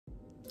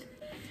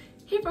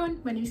Hey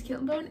everyone, my name is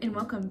Caitlin Bone and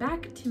welcome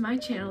back to my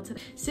channel today.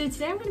 So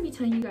today I'm going to be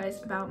telling you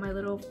guys about my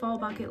little fall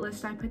bucket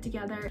list I put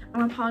together. I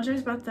want to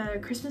apologize about the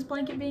Christmas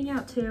blanket being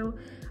out too.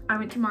 I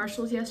went to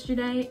Marshall's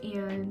yesterday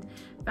and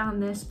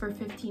found this for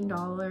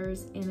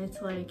 $15 and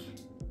it's like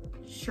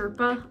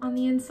Sherpa on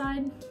the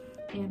inside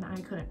and I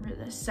couldn't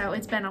resist. So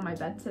it's been on my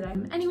bed today.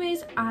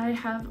 Anyways, I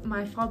have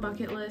my fall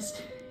bucket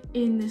list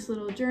in this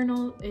little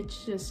journal.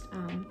 It's just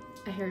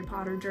a Harry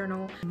Potter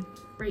journal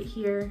right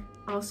here.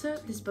 Also,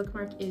 this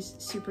bookmark is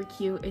super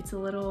cute. It's a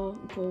little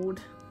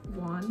gold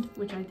wand,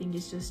 which I think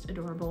is just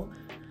adorable.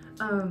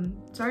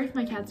 Sorry if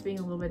my cat's being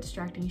a little bit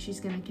distracting. She's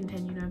gonna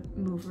continue to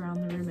move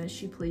around the room as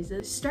she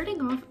pleases.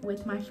 Starting off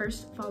with my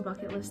first fall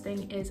bucket list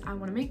thing is I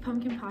want to make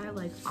pumpkin pie,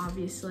 like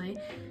obviously.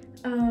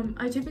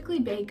 I typically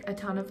bake a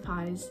ton of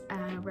pies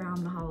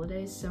around the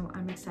holidays, so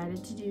I'm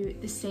excited to do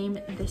the same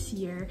this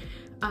year.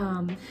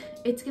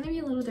 It's gonna be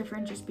a little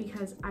different just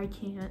because I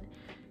can't,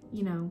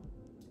 you know,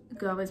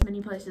 go as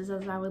many places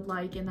as I would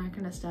like and that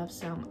kind of stuff,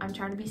 so I'm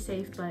trying to be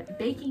safe, but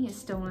baking is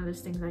still one of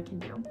those things I can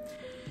do.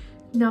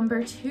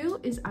 Number two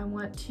is I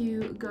want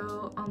to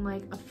go on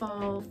like a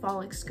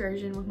fall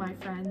excursion with my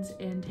friends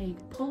and take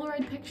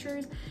Polaroid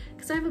pictures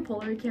because I have a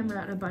Polaroid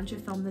camera and a bunch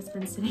of film that's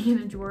been sitting in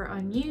a drawer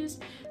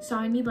unused, so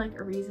I need like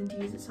a reason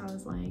to use it. So I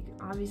was like,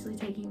 obviously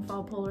taking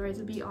fall Polaroids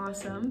would be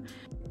awesome.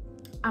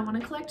 I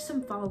want to collect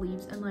some fall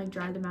leaves and like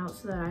dry them out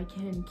so that I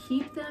can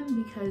keep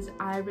them, because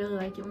I really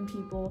like it when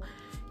people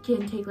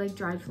can take like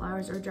dried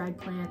flowers or dried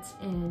plants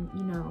and,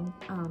 you know,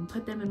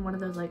 put them in one of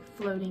those like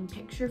floating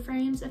picture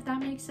frames, if that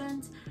makes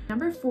sense.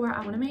 Number four, I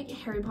want to make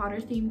Harry Potter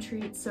themed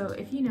treats. So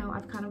if you know,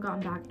 I've kind of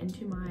gotten back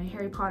into my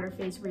Harry Potter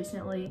phase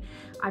recently.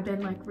 I've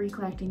been like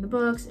recollecting the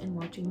books and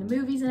watching the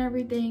movies and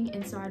everything,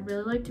 and so I'd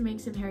really like to make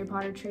some Harry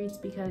Potter treats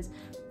because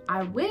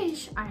I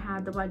wish I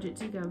had the budget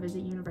to go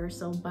visit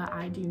Universal, but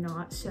I do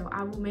not. So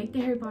I will make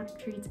the Harry Potter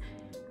treats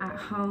at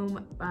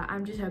home, but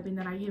I'm just hoping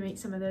that I can make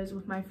some of those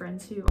with my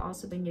friends who've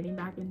also been getting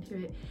back into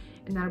it,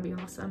 and that'll be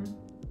awesome.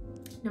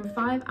 Number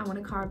five, I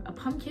want to carve a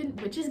pumpkin,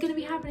 which is going to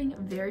be happening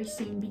very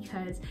soon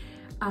because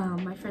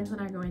my friends and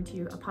I are going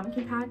to a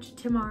pumpkin patch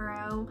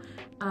tomorrow.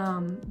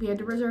 We had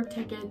to reserve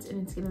tickets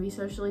and it's going to be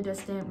socially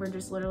distant. We're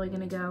just literally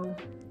going to go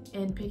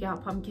and pick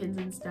out pumpkins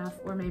and stuff,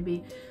 or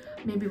maybe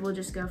we'll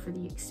just go for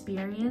the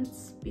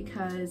experience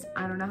because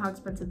I don't know how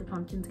expensive the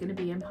pumpkin's gonna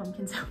be, and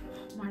pumpkins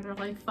are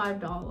like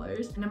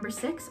 $5. Number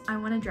six, I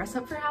want to dress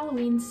up for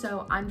Halloween,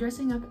 so I'm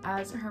dressing up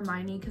as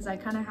Hermione because I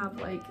kind of have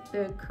like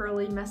the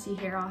curly messy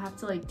hair. I'll have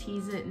to like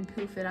tease it and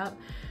poof it up,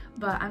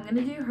 but I'm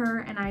gonna do her,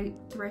 and I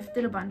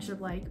thrifted a bunch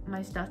of like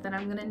my stuff that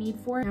I'm gonna need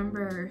for it.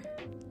 Number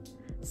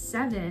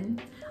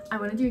seven, I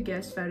want to do a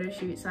ghost photo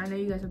shoot. So I know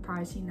you guys have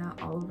probably seen that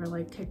all over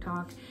like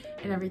TikTok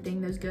and everything,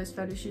 those ghost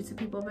photo shoots that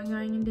people have been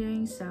going and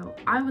doing. So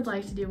I would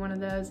like to do one of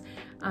those.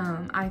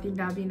 I think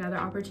that would be another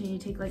opportunity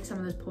to take like some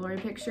of those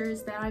Polaroid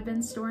pictures that I've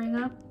been storing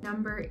up.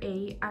 Number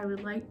eight, I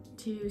would like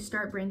to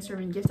start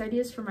brainstorming gift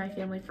ideas for my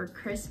family for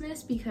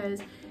Christmas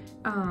because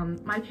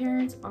my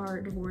parents are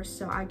divorced,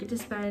 so I get to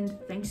spend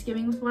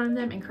Thanksgiving with one of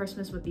them and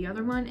Christmas with the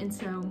other one. And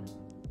so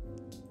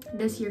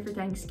this year for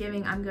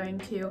Thanksgiving, I'm going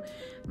to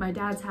my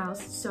dad's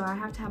house, so I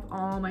have to have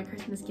all my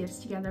Christmas gifts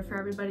together for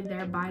everybody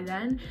there by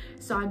then.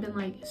 So I've been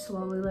like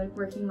slowly like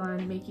working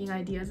on making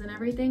ideas and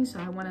everything, so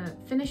I want to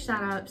finish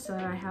that up so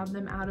that I have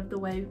them out of the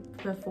way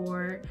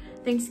before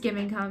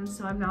Thanksgiving comes,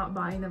 so I'm not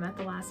buying them at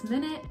the last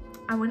minute.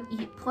 I want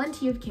to eat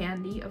plenty of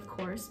candy, of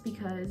course,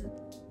 because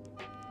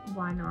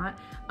why not?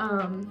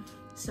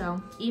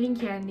 So eating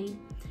candy.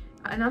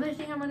 Another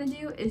thing I want to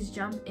do is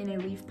jump in a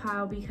leaf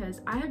pile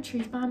because I have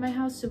trees behind my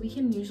house, so we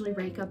can usually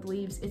rake up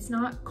leaves. It's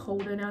not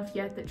cold enough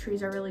yet that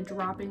trees are really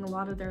dropping a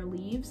lot of their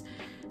leaves,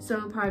 so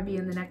it'll probably be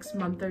in the next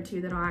month or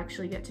two that I'll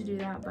actually get to do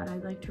that, but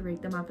I'd like to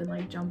rake them up and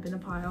like jump in a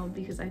pile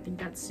because I think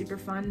that's super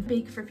fun.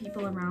 Bake for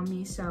people around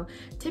me. So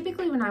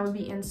typically when I would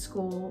be in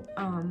school,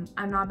 I'm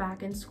not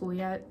back in school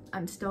yet,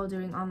 I'm still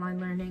doing online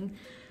learning,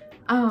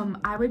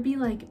 I would be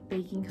like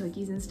baking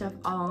cookies and stuff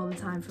all the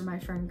time for my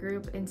friend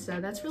group, and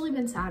so that's really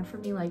been sad for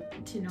me,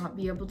 like to not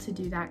be able to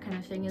do that kind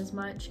of thing as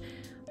much.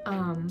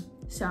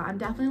 So I'm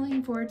definitely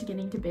looking forward to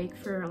getting to bake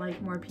for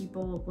like more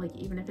people, like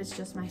even if it's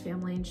just my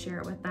family, and share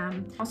it with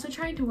them. Also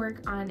trying to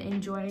work on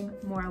enjoying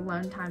more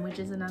alone time, which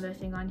is another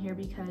thing on here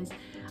because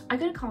I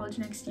go to college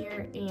next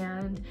year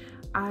and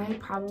I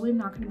probably am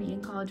not going to be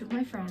in college with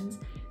my friends.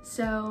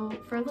 So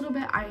for a little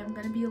bit I am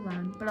going to be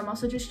alone, but I'm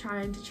also just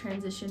trying to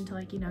transition to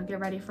like, you know,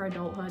 get ready for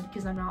adulthood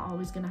because I'm not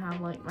always going to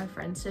have like my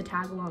friends to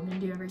tag along and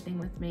do everything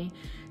with me.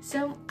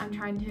 So I'm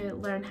trying to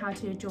learn how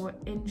to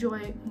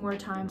enjoy more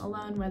time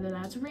alone, whether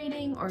that's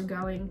reading or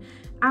going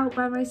out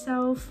by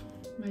myself.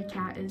 My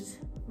cat is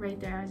right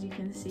there, as you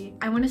can see.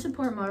 I want to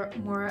support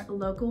more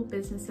local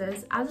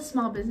businesses. As a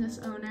small business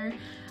owner,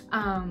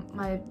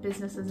 My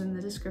business is in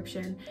the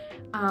description.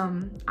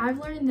 I've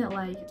learned that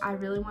like I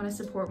really want to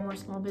support more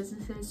small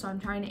businesses, so I'm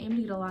trying to aim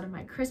to get a lot of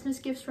my Christmas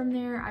gifts from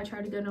there. I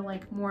try to go to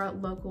like more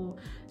local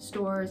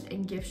stores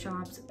and gift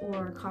shops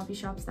or coffee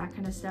shops, that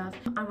kind of stuff.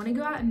 I want to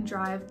go out and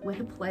drive with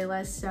a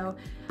playlist, so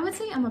I would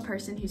say I'm a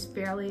person who's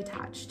fairly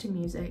attached to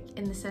music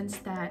in the sense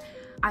that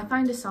I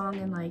find a song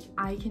and like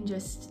I can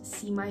just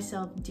see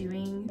myself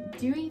doing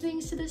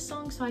things to this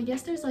song. So I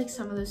guess there's like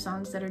some of those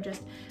songs that are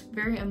just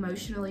very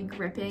emotionally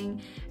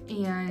gripping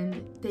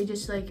and they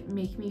just like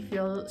make me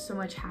feel so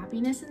much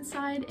happiness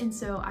inside. And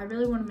so I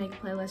really want to make a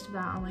playlist of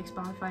that on like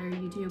Spotify or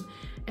YouTube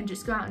and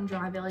just go out and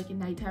drive it like at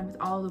nighttime with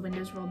all the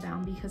windows rolled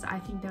down, because I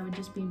think that would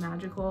just be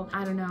magical.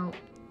 I don't know.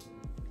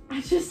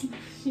 She's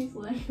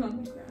laying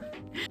on the ground.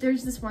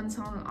 There's this one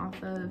song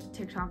off of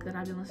TikTok that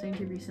I've been listening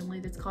to recently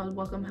that's called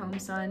Welcome Home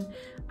Son.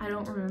 I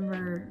don't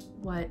remember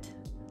what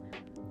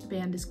the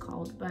band is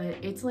called, but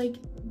it's like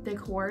the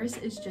chorus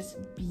is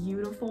just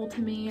beautiful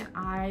to me.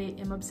 I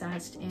am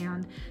obsessed,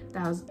 and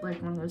that was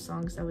like one of those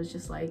songs that was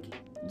just like,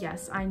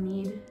 yes, I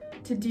need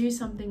to do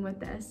something with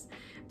this.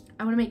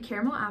 I want to make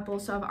caramel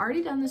apples, so I've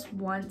already done this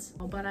once,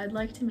 but I'd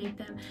like to make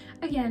them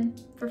again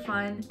for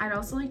fun. I'd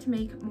also like to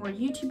make more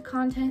YouTube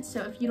content,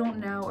 so if you don't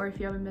know or if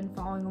you haven't been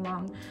following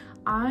along,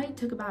 I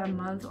took about a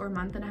month or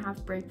month and a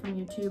half break from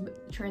YouTube,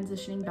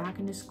 transitioning back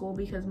into school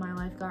because my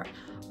life got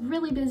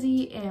really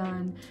busy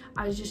and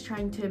I was just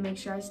trying to make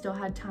sure I still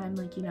had time,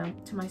 like, you know,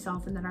 to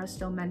myself, and that I was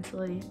still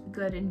mentally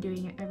good and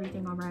doing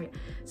everything all right.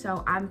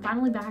 So I'm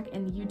finally back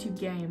in the YouTube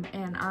game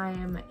and I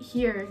am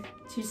here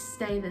to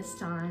stay this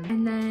time.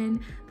 And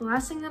then the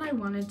last thing that I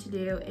wanted to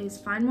do is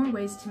find more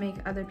ways to make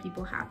other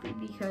people happy,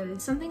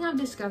 because something I've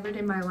discovered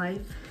in my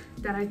life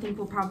that I think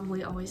will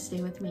probably always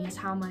stay with me is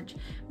how much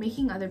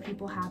making other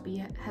people happy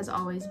has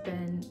always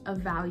been of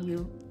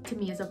value to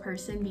me as a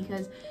person,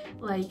 because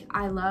like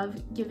I love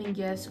giving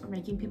gifts or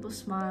making people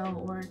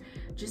smile or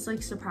just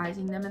like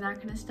surprising them and that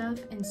kind of stuff.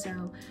 And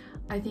so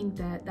I think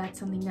that that's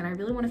something that I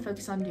really want to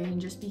focus on doing,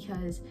 just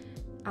because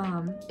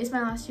it's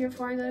my last year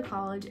before I go to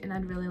college and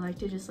I'd really like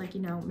to just like,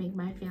 you know, make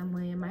my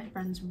family and my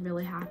friends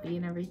really happy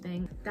and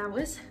everything. That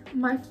was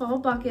my fall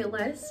bucket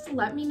list.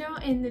 Let me know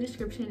in the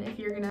description if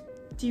you're gonna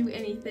do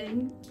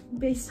anything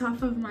based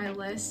off of my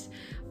list,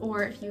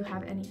 or if you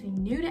have anything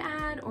new to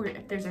add, or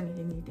if there's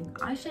anything you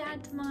think I should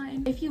add to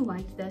mine. If you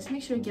liked this,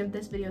 make sure to give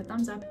this video a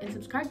thumbs up and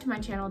subscribe to my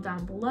channel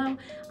down below.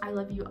 I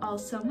love you all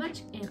so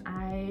much, and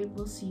I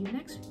will see you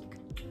next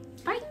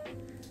week. Bye!